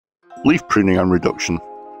Leaf pruning and reduction.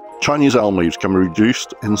 Chinese elm leaves can be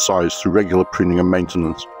reduced in size through regular pruning and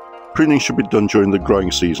maintenance. Pruning should be done during the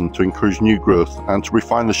growing season to encourage new growth and to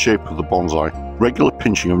refine the shape of the bonsai. Regular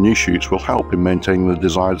pinching of new shoots will help in maintaining the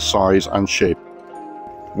desired size and shape.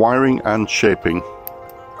 Wiring and shaping.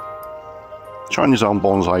 Chinese elm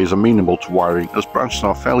bonsai is amenable to wiring as branches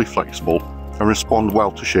are fairly flexible and respond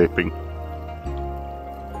well to shaping.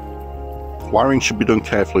 Wiring should be done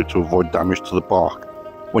carefully to avoid damage to the bark.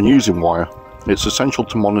 When using wire, it's essential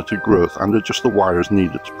to monitor growth and adjust the wire as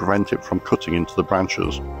needed to prevent it from cutting into the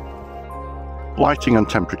branches. Lighting and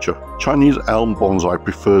temperature. Chinese elm bonsai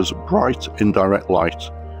prefers bright, indirect light.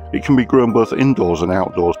 It can be grown both indoors and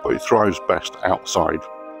outdoors, but it thrives best outside.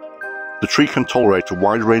 The tree can tolerate a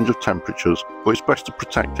wide range of temperatures, but it's best to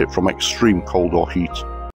protect it from extreme cold or heat.